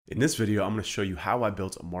In this video, I'm going to show you how I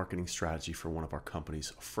built a marketing strategy for one of our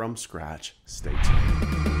companies from scratch. Stay tuned.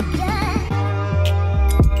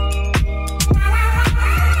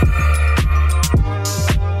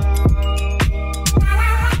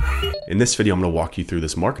 In this video, I'm going to walk you through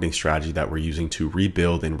this marketing strategy that we're using to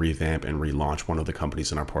rebuild and revamp and relaunch one of the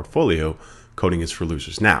companies in our portfolio, Coding is for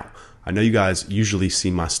Losers. Now, I know you guys usually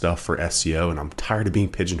see my stuff for SEO, and I'm tired of being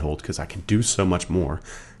pigeonholed because I can do so much more.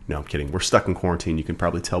 No, I'm kidding. We're stuck in quarantine. You can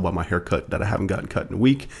probably tell by my haircut that I haven't gotten cut in a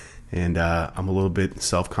week, and I'm a little bit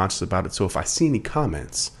self-conscious about it. So if I see any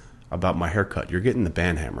comments about my haircut, you're getting the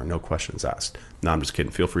band hammer, no questions asked. No, I'm just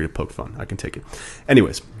kidding. Feel free to poke fun. I can take it.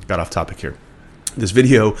 Anyways, got off topic here. This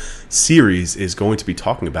video series is going to be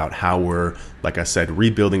talking about how we're, like I said,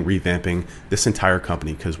 rebuilding, revamping this entire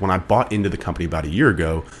company. Because when I bought into the company about a year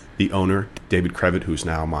ago, the owner, David Crevitt, who's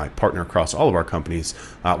now my partner across all of our companies,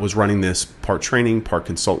 was running this part training, part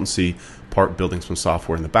consultancy, part building some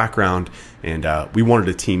software in the background. And we wanted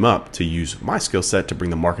to team up to use my skill set to bring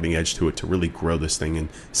the marketing edge to it, to really grow this thing and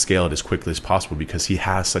scale it as quickly as possible, because he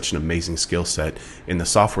has such an amazing skill set, and the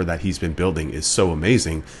software that he's been building is so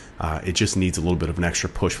amazing. It just needs a little bit of an extra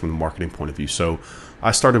push from the marketing point of view. So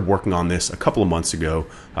I started working on this a couple of months ago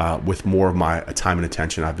with more of my time and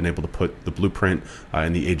attention. I've been able to put the blueprint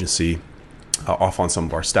in the agency off on some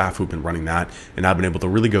of our staff who've been running that, and I've been able to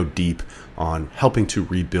really go deep on helping to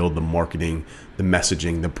rebuild the marketing, the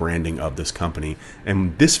messaging, the branding of this company.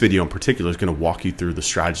 And this video in particular is going to walk you through the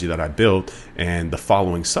strategy that I built, and the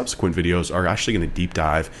following subsequent videos are actually going to deep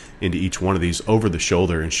dive into each one of these over the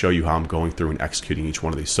shoulder and show you how I'm going through and executing each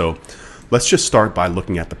one of these. So let's just start by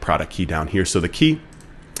looking at the product key down here. So the key,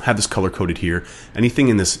 I have this color coded here. Anything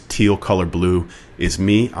in this teal color blue is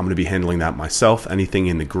me. I'm going to be handling that myself. Anything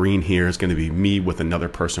in the green here is going to be me with another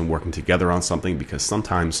person working together on something, because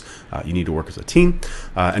sometimes you need to work as a team.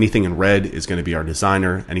 Anything in red is going to be our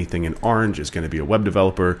designer. Anything in orange is going to be a web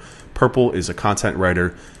developer. Purple is a content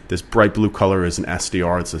writer. This bright blue color is an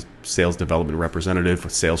SDR. It's a sales development representative, a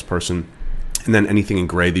salesperson. And then anything in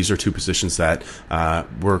gray, these are two positions that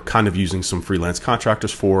we're kind of using some freelance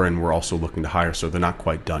contractors for, and we're also looking to hire, so they're not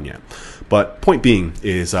quite done yet. But point being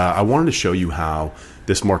is I wanted to show you how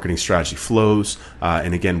this marketing strategy flows,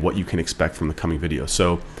 and again, what you can expect from the coming video.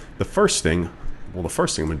 So the first thing I'm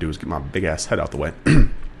going to do is get my big ass head out the way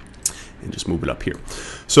and just move it up here.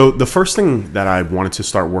 So the first thing that I wanted to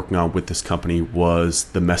start working on with this company was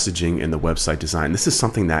the messaging and the website design. This is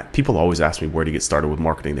something that people always ask me where to get started with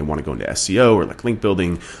marketing. They want to go into SEO or like link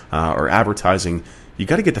building or advertising. You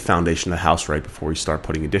got to get the foundation of the house right before you start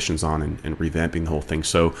putting additions on and revamping the whole thing.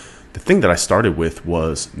 So the thing that I started with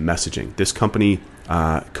was messaging. This company,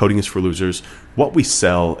 Coding is for Losers, what we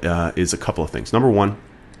sell is a couple of things. Number one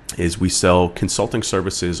is we sell consulting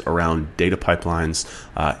services around data pipelines,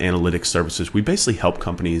 analytics services. We basically help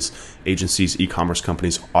companies, agencies, e-commerce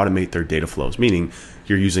companies automate their data flows, meaning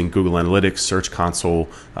you're using Google Analytics, Search Console,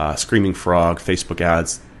 Screaming Frog, Facebook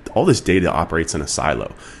ads. All this data operates in a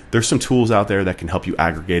silo. There's some tools out there that can help you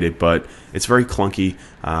aggregate it, but it's very clunky.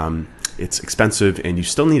 It's expensive, and you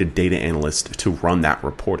still need a data analyst to run that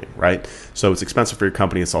reporting, right? So it's expensive for your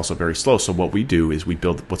company. It's also very slow. So what we do is we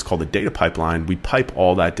build what's called a data pipeline. We pipe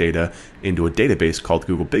all that data into a database called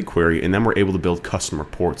Google BigQuery, and then we're able to build custom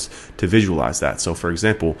reports to visualize that. So for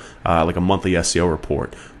example, like a monthly SEO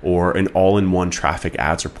report or an all-in-one traffic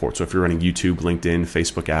ads report. So if you're running YouTube, LinkedIn,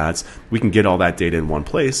 Facebook ads, we can get all that data in one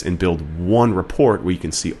place and build one report where you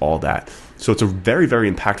can see all that. So it's a very,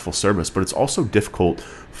 very impactful service, but it's also difficult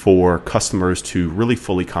for customers to really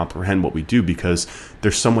fully comprehend what we do, because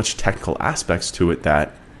there's so much technical aspects to it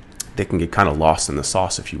that they can get kind of lost in the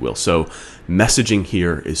sauce, if you will. So messaging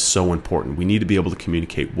here is so important. We need to be able to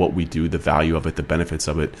communicate what we do, the value of it, the benefits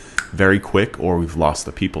of it very quick, or we've lost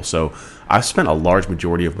the people. So I've spent a large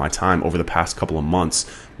majority of my time over the past couple of months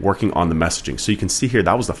working on the messaging. So you can see here,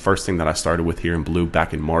 that was the first thing that I started with here in blue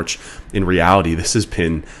back in March. In reality, this has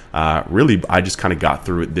been really, I just kind of got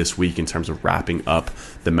through it this week in terms of wrapping up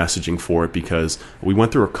the messaging for it, because we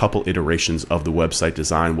went through a couple iterations of the website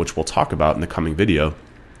design, which we'll talk about in the coming video.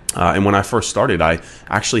 And when I first started, I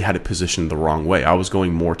actually had it positioned the wrong way. I was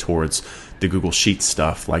going more towards the Google Sheets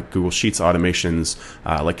stuff, like Google Sheets automations,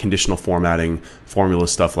 like conditional formatting, formula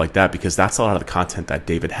stuff like that, because that's a lot of the content that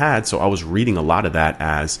David had. So I was reading a lot of that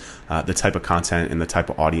as the type of content and the type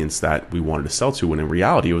of audience that we wanted to sell to, when in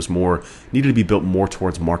reality it was needed to be built more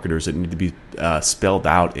towards marketers. It needed to be spelled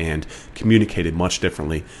out and communicated much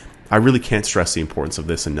differently. I really can't stress the importance of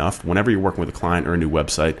this enough. Whenever you're working with a client or a new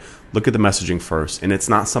website, look at the messaging first. And it's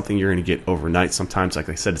not something you're going to get overnight. Sometimes, like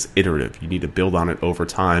I said, it's iterative. You need to build on it over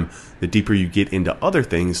time. The deeper you get into other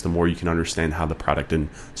things, the more you can understand how the product and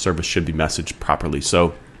service should be messaged properly.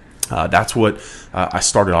 So That's what I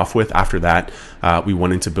started off with. After that, we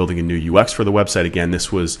went into building a new UX for the website. Again,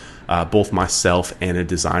 this was both myself and a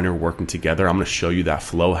designer working together. I'm going to show you that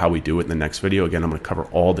flow, how we do it in the next video. Again, I'm going to cover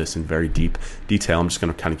all this in very deep detail. I'm just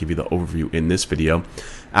going to kind of give you the overview in this video.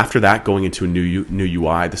 After that, going into a new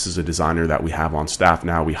UI, this is a designer that we have on staff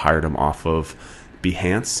now. We hired him off of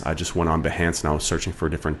Behance. I just went on Behance and I was searching for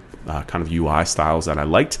different kind of UI styles that I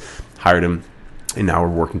liked, hired him. And now we're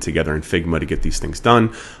working together in Figma to get these things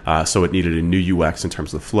done. So it needed a new UX in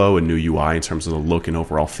terms of the flow, a new UI in terms of the look and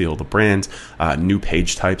overall feel of the brand, new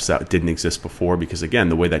page types that didn't exist before. Because again,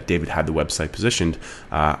 the way that David had the website positioned,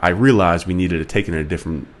 I realized we needed to take it in a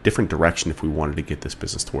different direction if we wanted to get this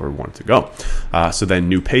business to where we wanted to go. So then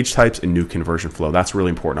new page types and new conversion flow. That's really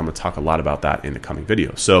important. I'm going to talk a lot about that in the coming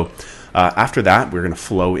video. So after that, we're going to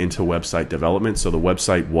flow into website development. So the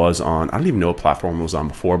website was on, I don't even know what platform it was on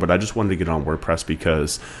before, but I just wanted to get it on WordPress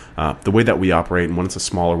because the way that we operate, and when it's a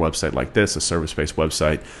smaller website like this, a service-based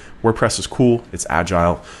website, WordPress is cool, it's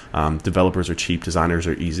agile, developers are cheap, designers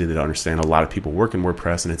are easy to understand. A lot of people work in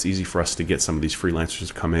WordPress, and it's easy for us to get some of these freelancers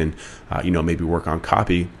to come in, maybe work on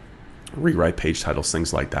copy, rewrite page titles,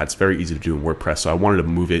 things like that. It's very easy to do in WordPress. So I wanted to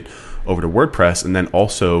move it over to WordPress and then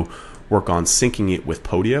also work on syncing it with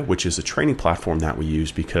Podia, which is a training platform that we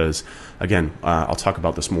use because, again, I'll talk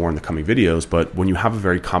about this more in the coming videos, but when you have a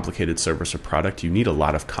very complicated service or product, you need a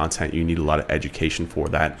lot of content, you need a lot of education for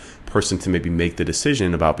that person to maybe make the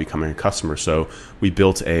decision about becoming a customer. So we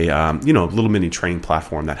built a little mini training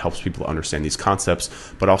platform that helps people understand these concepts,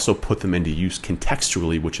 but also put them into use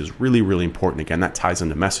contextually, which is really, really important. Again, that ties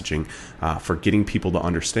into messaging for getting people to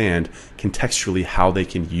understand contextually how they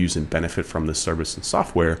can use and benefit from this service and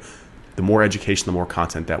software. The more education, the more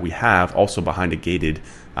content that we have, also behind a gated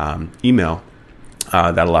email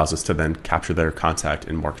that allows us to then capture their contact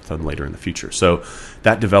and market them later in the future. So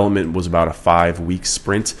that development was about a 5-week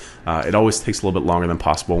sprint. It always takes a little bit longer than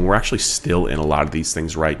possible, and we're actually still in a lot of these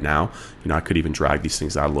things right now. I could even drag these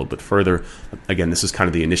things out a little bit further. Again, this is kind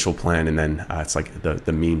of the initial plan, and then it's like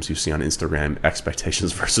the memes you see on Instagram,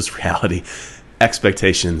 expectations versus reality.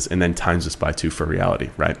 Expectations, and then times this by 2 for reality,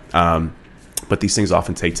 right? But these things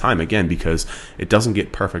often take time, again, because it doesn't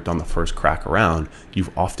get perfect on the first crack around.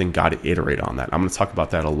 You've often got to iterate on that. I'm going to talk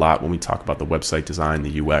about that a lot when we talk about the website design,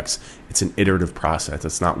 the UX. It's an iterative process.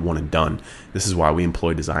 It's not one and done. This is why we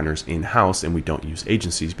employ designers in-house and we don't use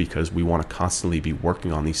agencies, because we want to constantly be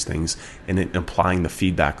working on these things and applying the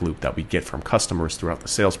feedback loop that we get from customers throughout the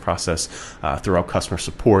sales process, throughout customer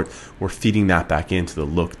support. We're feeding that back into the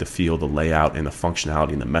look, the feel, the layout, and the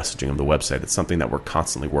functionality and the messaging of the website. It's something that we're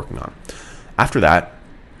constantly working on. After that,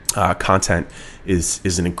 content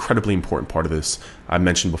is an incredibly important part of this. I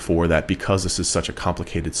mentioned before that because this is such a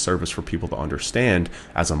complicated service for people to understand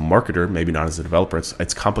as a marketer, maybe not as a developer,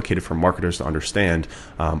 it's complicated for marketers to understand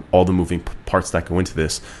all the moving parts that go into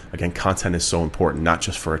this. Again, content is so important, not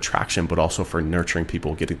just for attraction, but also for nurturing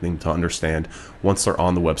people, getting them to understand once they're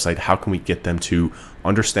on the website, how can we get them to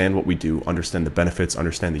understand what we do, understand the benefits,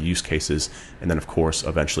 understand the use cases, and then, of course,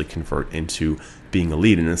 eventually convert into being a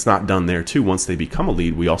lead. And it's not done there, too. Once they become a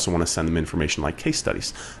lead, we also want to send them information like case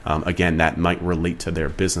studies. Again, that might relate to their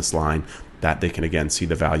business line, that they can, again, see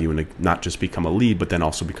the value and not just become a lead, but then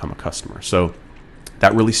also become a customer. So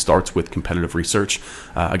that really starts with competitive research.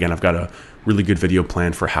 Again, I've got a really good video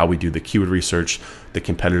plan for how we do the keyword research, the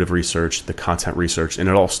competitive research, the content research, and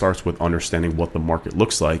it all starts with understanding what the market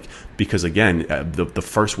looks like. Because again, the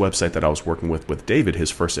first website that I was working with David, his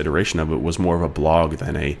first iteration of it was more of a blog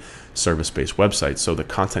than a service-based website. So the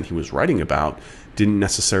content he was writing about didn't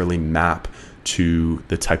necessarily map to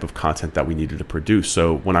the type of content that we needed to produce.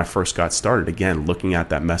 So when I first got started, again, looking at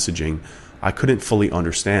that messaging, I couldn't fully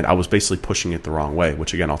understand. I was basically pushing it the wrong way,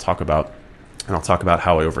 which again, I'll talk about. And I'll talk about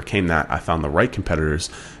how I overcame that. I found the right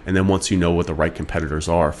competitors. And then once you know what the right competitors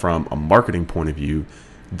are from a marketing point of view,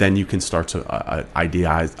 then you can start to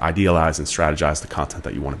idealize and strategize the content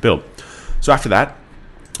that you want to build. So after that,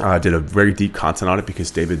 I did a very deep content audit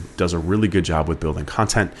because David does a really good job with building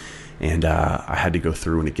content. And I had to go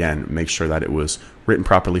through and, again, make sure that it was written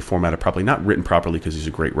properly, formatted properly. Not written properly because he's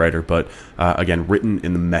a great writer, but, again, written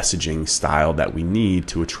in the messaging style that we need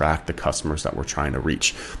to attract the customers that we're trying to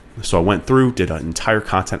reach. So I went through, did an entire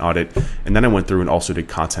content audit, and then I went through and also did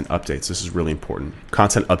content updates. This is really important.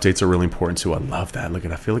 Content updates are really important too. I love that. Look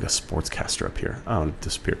at, I feel like a sportscaster up here. Oh, it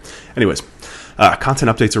disappeared. Anyways,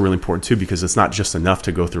 content updates are really important too, because it's not just enough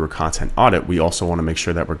to go through a content audit. We also want to make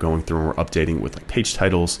sure that we're going through and we're updating with like page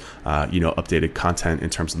titles, updated content in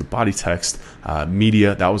terms of the body text,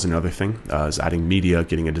 media. That was another thing, is adding media,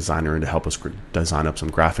 getting a designer in to help us design up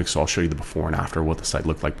some graphics. So I'll show you the before and after, what the site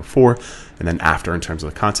looked like before and then after in terms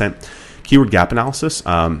of the content. Keyword gap analysis.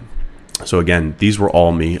 So again, these were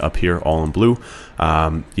all me up here, all in blue.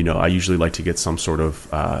 I usually like to get some sort of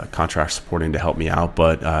contract support in to help me out,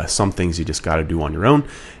 but some things you just got to do on your own.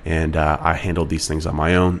 And I handled these things on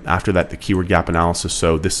my own. After that, the keyword gap analysis.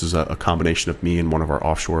 So this is a combination of me and one of our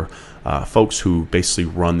offshore folks who basically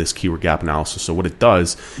run this keyword gap analysis. So what it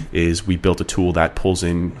does is we built a tool that pulls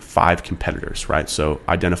in 5 competitors, right? So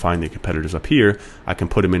identifying the competitors up here, I can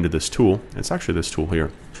put them into this tool. It's actually this tool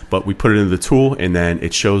here. But we put it into the tool, and then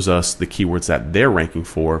it shows us the keywords that they're ranking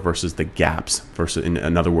for versus the gaps, versus,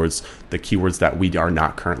 in other words, the keywords that we are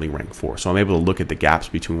not currently ranked for. So I'm able to look at the gaps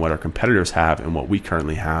between what our competitors have and what we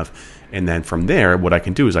currently have. And then from there, what I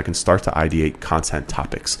can do is I can start to ideate content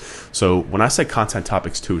topics. So when I say content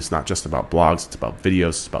topics too, it's not just about blogs, it's about videos,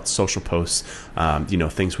 it's about social posts,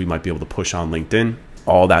 things we might be able to push on LinkedIn.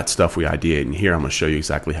 All that stuff we ideate in here. I'm going to show you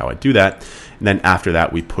exactly how I do that. And then after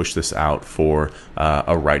that, we push this out for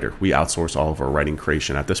a writer. We outsource all of our writing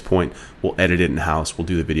creation. At this point, we'll edit it in-house. We'll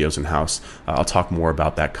do the videos in-house. I'll talk more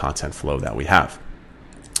about that content flow that we have.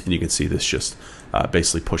 And you can see this just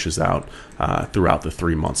basically pushes out throughout the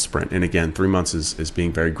 3-month sprint. And again, 3 months is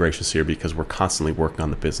being very gracious here because we're constantly working on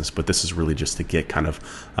the business, but this is really just to get kind of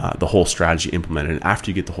the whole strategy implemented. And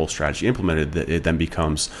after you get the whole strategy implemented, it then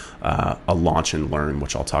becomes a launch and learn,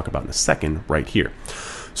 which I'll talk about in a second right here.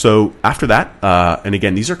 So after that, and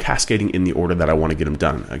again, these are cascading in the order that I want to get them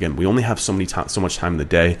done. Again, we only have so much time in the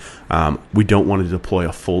day. We don't want to deploy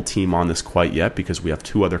a full team on this quite yet because we have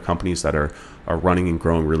 2 other companies that are running and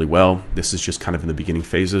growing really well. This is just kind of in the beginning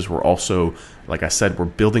phases. We're also, like I said, we're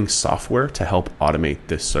building software to help automate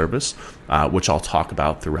this service, which I'll talk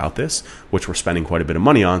about throughout this, which we're spending quite a bit of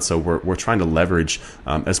money on. So we're trying to leverage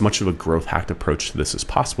as much of a growth hacked approach to this as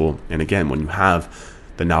possible. And again, when you have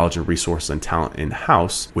the knowledge and resources and talent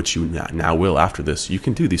in-house, which you now will after this, you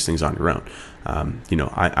can do these things on your own.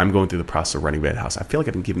 I'm going through the process of renovating a house. I feel like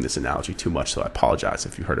I've been giving this analogy too much, so I apologize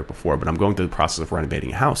if you heard it before, but I'm going through the process of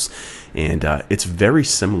renovating a house. And it's very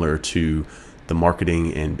similar to the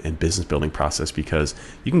marketing and business building process because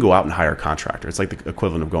you can go out and hire a contractor. It's like the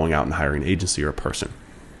equivalent of going out and hiring an agency or a person.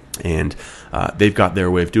 And they've got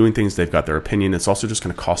their way of doing things. They've got their opinion. It's also just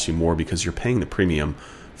going to cost you more because you're paying the premium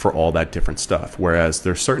for all that different stuff. Whereas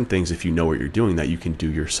there's certain things, if you know what you're doing, that you can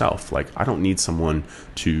do yourself. Like I don't need someone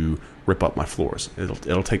to rip up my floors.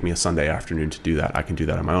 It'll take me a Sunday afternoon to do that. I can do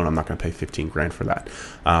that on my own. I'm not going to pay 15 grand for that.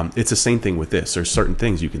 It's the same thing with this. There's certain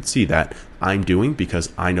things you can see that I'm doing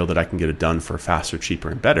because I know that I can get it done for faster, cheaper,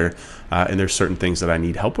 and better. And there's certain things that I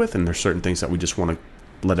need help with, and there's certain things that we just want to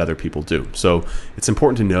let other people do. So it's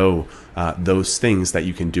important to know those things that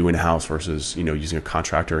you can do in-house versus using a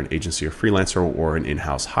contractor, an agency, or freelancer, or an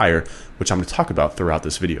in-house hire, which I'm going to talk about throughout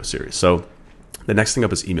this video series. So the next thing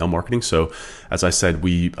up is email marketing. So as I said,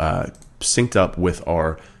 we synced up with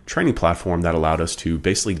our training platform that allowed us to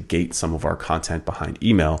basically gate some of our content behind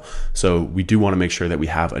email. So we do want to make sure that we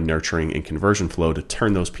have a nurturing and conversion flow to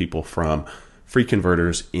turn those people from free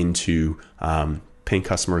converters into paying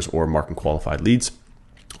customers or market qualified leads.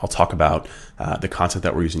 I'll talk about the content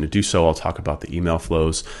that we're using to do so. I'll talk about the email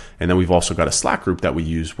flows. And then we've also got a Slack group that we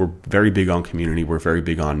use. We're very big on community. We're very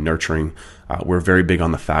big on nurturing. We're very big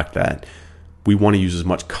on the fact that we want to use as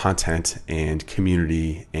much content and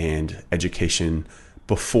community and education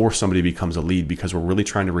before somebody becomes a lead, because we're really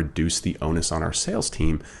trying to reduce the onus on our sales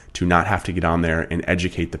team to not have to get on there and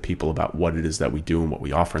educate the people about what it is that we do and what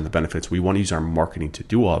we offer and the benefits. We want to use our marketing to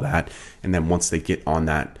do all that. And then once they get on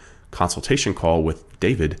that consultation call with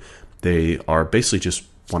David, they are basically just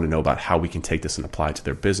want to know about how we can take this and apply it to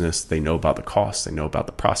their business. They know about the costs, they know about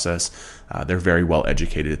the process. They're very well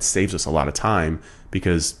educated. It saves us a lot of time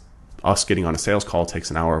because us getting on a sales call takes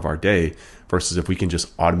an hour of our day versus if we can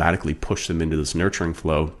just automatically push them into this nurturing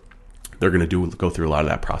flow, they're going to go through a lot of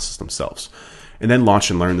that process themselves. And then launch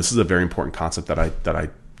and learn. This is a very important concept that I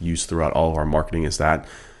use throughout all of our marketing, is that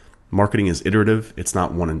marketing is iterative. It's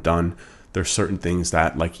not one and done. There's certain things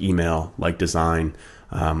that, like email, like design,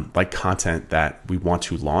 like content, that we want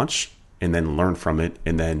to launch and then learn from it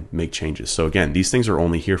and then make changes. So again, these things are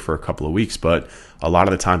only here for a couple of weeks, but a lot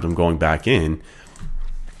of the times I'm going back in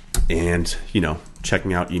and,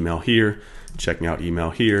 checking out email here, checking out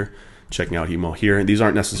email here, checking out email here. And these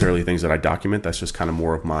aren't necessarily things that I document. That's just kind of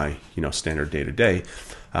more of my, standard day to day.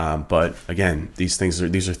 But again, these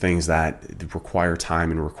are things that require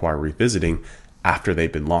time and require revisiting after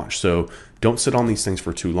they've been launched. So don't sit on these things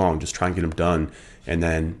for too long. Just try and get them done and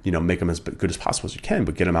then, make them as good as possible as you can,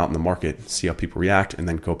 but get them out in the market, see how people react, and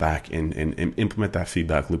then go back and implement that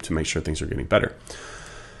feedback loop to make sure things are getting better.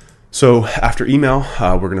 So after email,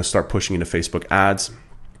 we're going to start pushing into Facebook ads.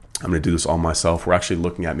 I'm going to do this all myself. We're actually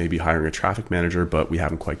looking at maybe hiring a traffic manager, but we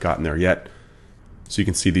haven't quite gotten there yet. So you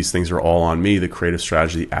can see these things are all on me: the creative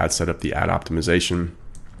strategy, the ad setup, the ad optimization.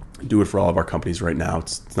 Do it for all of our companies right now.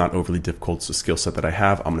 It's not overly difficult. It's a skill set that I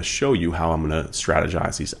have. I'm going to show you how I'm going to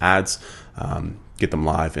strategize these ads, get them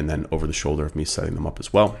live, and then over the shoulder of me setting them up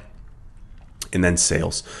as well. And then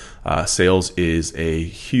sales. Sales is a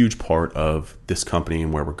huge part of this company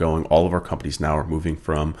and where we're going. All of our companies now are moving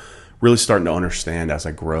from really starting to understand as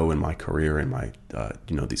I grow in my career and my,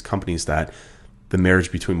 these companies, that the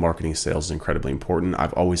marriage between marketing and sales is incredibly important.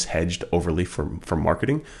 I've always hedged overly from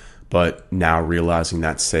marketing, but now realizing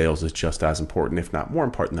that sales is just as important, if not more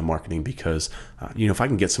important than marketing, because, if I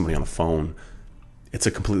can get somebody on the phone, it's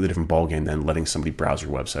a completely different ballgame than letting somebody browse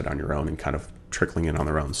your website on your own and kind of trickling in on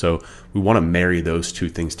their own. So we want to marry those two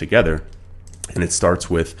things together. And it starts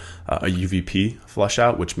with a UVP flush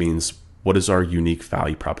out, which means what is our unique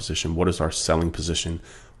value proposition? What is our selling position?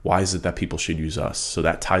 Why is it that people should use us? So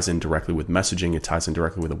that ties in directly with messaging. It ties in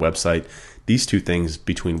directly with a website. These two things,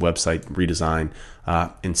 between website redesign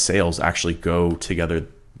and sales, actually go together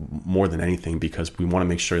more than anything, because we want to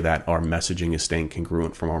make sure that our messaging is staying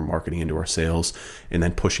congruent from our marketing into our sales and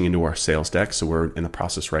then pushing into our sales deck. So we're in the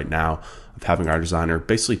process right now of having our designer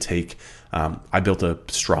basically take, I built a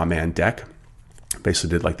straw man deck,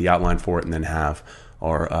 basically did like the outline for it, and then have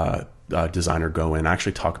our designer go in. I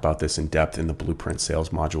actually talk about this in depth in the Blueprint sales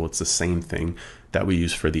module. It's the same thing that we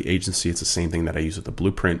use for the agency. It's the same thing that I use with the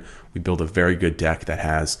Blueprint. We build a very good deck that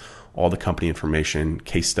has all the company information,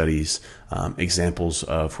 case studies, examples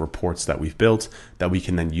of reports that we've built that we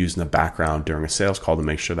can then use in the background during a sales call to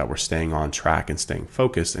make sure that we're staying on track and staying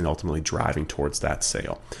focused and ultimately driving towards that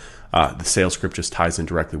sale. The sales script just ties in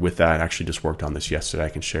directly with that. I actually just worked on this yesterday. I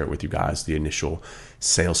can share it with you guys. The initial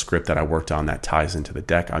sales script that I worked on that ties into the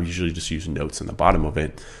deck. I usually just use notes in the bottom of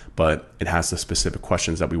it, but it has the specific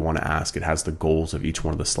questions that we want to ask. It has the goals of each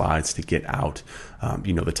one of the slides to get out,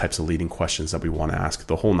 the types of leading questions that we want to ask,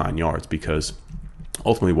 the whole 9 yards, because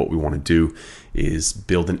ultimately what we want to do is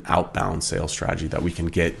build an outbound sales strategy that we can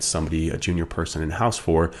get somebody, a junior person in-house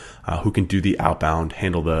for, who can do the outbound,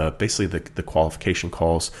 handle the qualification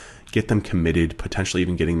calls, get them committed, potentially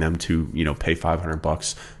even getting them to, pay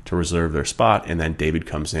 $500 to reserve their spot. And then David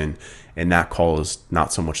comes in, and that call is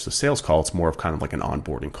not so much the sales call. It's more of kind of like an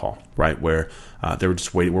onboarding call, right? Where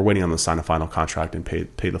we're waiting on them to sign a final contract and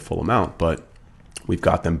pay the full amount. But we've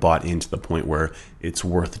got them bought into the point where it's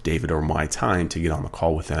worth David or my time to get on the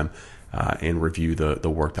call with them and review the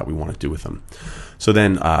work that we want to do with them. So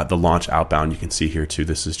then the launch outbound, you can see here too,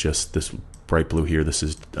 this is just this bright blue here. This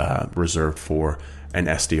is reserved for an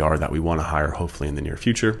SDR that we want to hire hopefully in the near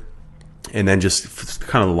future. And then just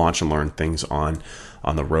kind of the launch and learn things on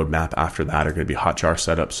the roadmap after that are going to be Hotjar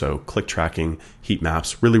setup. So click tracking, heat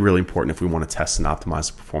maps, really, really important if we want to test and optimize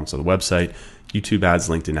the performance of the website, YouTube ads,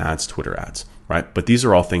 LinkedIn ads, Twitter ads, right? But these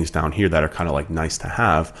are all things down here that are kind of like nice to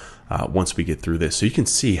have once we get through this. So you can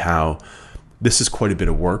see how this is quite a bit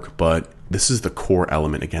of work, but this is the core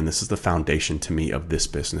element. Again, this is the foundation to me of this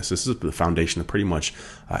business. This is the foundation of pretty much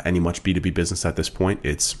any much B2B business at this point.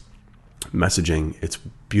 It's messaging, it's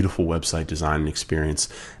beautiful website design and experience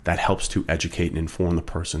that helps to educate and inform the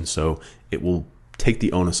person. So it will take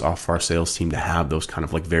the onus off our sales team to have those kind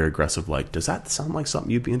of like very aggressive, like, does that sound like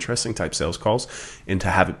something you'd be interesting type sales calls, and to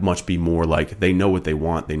have it much be more like they know what they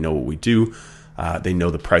want, they know what we do, they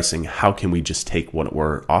know the pricing. How can we just take what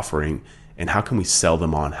we're offering and how can we sell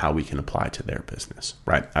them on how we can apply to their business,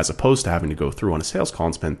 right? As opposed to having to go through on a sales call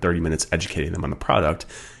and spend 30 minutes educating them on the product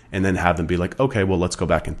and then have them be like, okay, well, let's go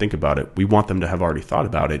back and think about it. We want them to have already thought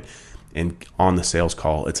about it. And on the sales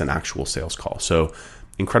call, it's an actual sales call. So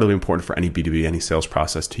incredibly important for any B2B, any sales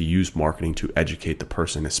process to use marketing to educate the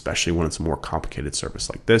person, especially when it's a more complicated service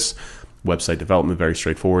like this. Website development, very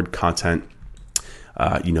straightforward. Content,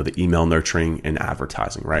 the email nurturing and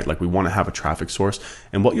advertising, right? Like we want to have a traffic source.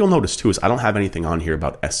 And what you'll notice too is I don't have anything on here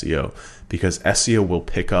about SEO, because SEO will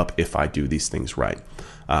pick up if I do these things right.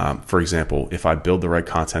 For example, if I build the right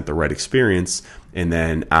content, the right experience, and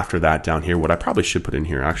then after that down here, what I probably should put in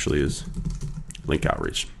here actually is link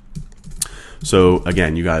outreach. So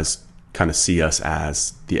again, you guys kind of see us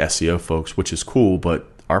as the SEO folks, which is cool, but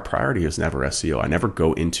our priority is never SEO. I never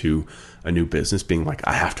go into a new business being like,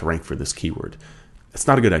 I have to rank for this keyword. It's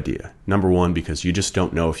not a good idea. Number one, because you just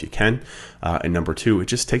don't know if you can. And number two, it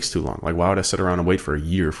just takes too long. Like, why would I sit around and wait for a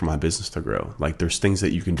year for my business to grow? Like, there's things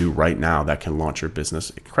that you can do right now that can launch your business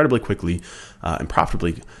incredibly quickly and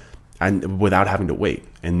profitably and without having to wait.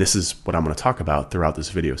 And this is what I'm going to talk about throughout this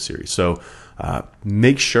video series. So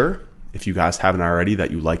make sure, if you guys haven't already, that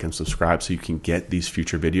you like and subscribe so you can get these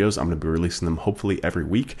future videos. I'm going to be releasing them hopefully every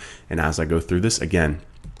week. And as I go through this, again,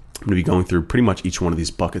 I'm going to be going through pretty much each one of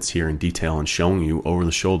these buckets here in detail and showing you over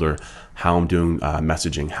the shoulder how I'm doing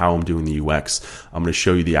messaging, how I'm doing the UX. I'm going to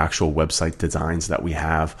show you the actual website designs that we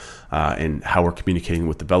have and how we're communicating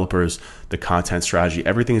with developers, the content strategy.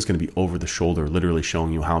 Everything is going to be over the shoulder, literally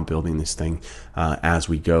showing you how I'm building this thing as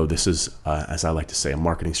we go. This is, as I like to say, a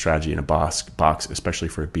marketing strategy in a box, especially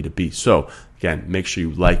for a B2B. So again, make sure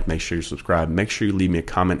you like, make sure you subscribe, make sure you leave me a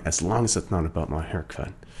comment as long as it's not about my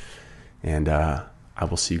haircut. And I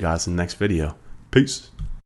will see you guys in the next video. Peace.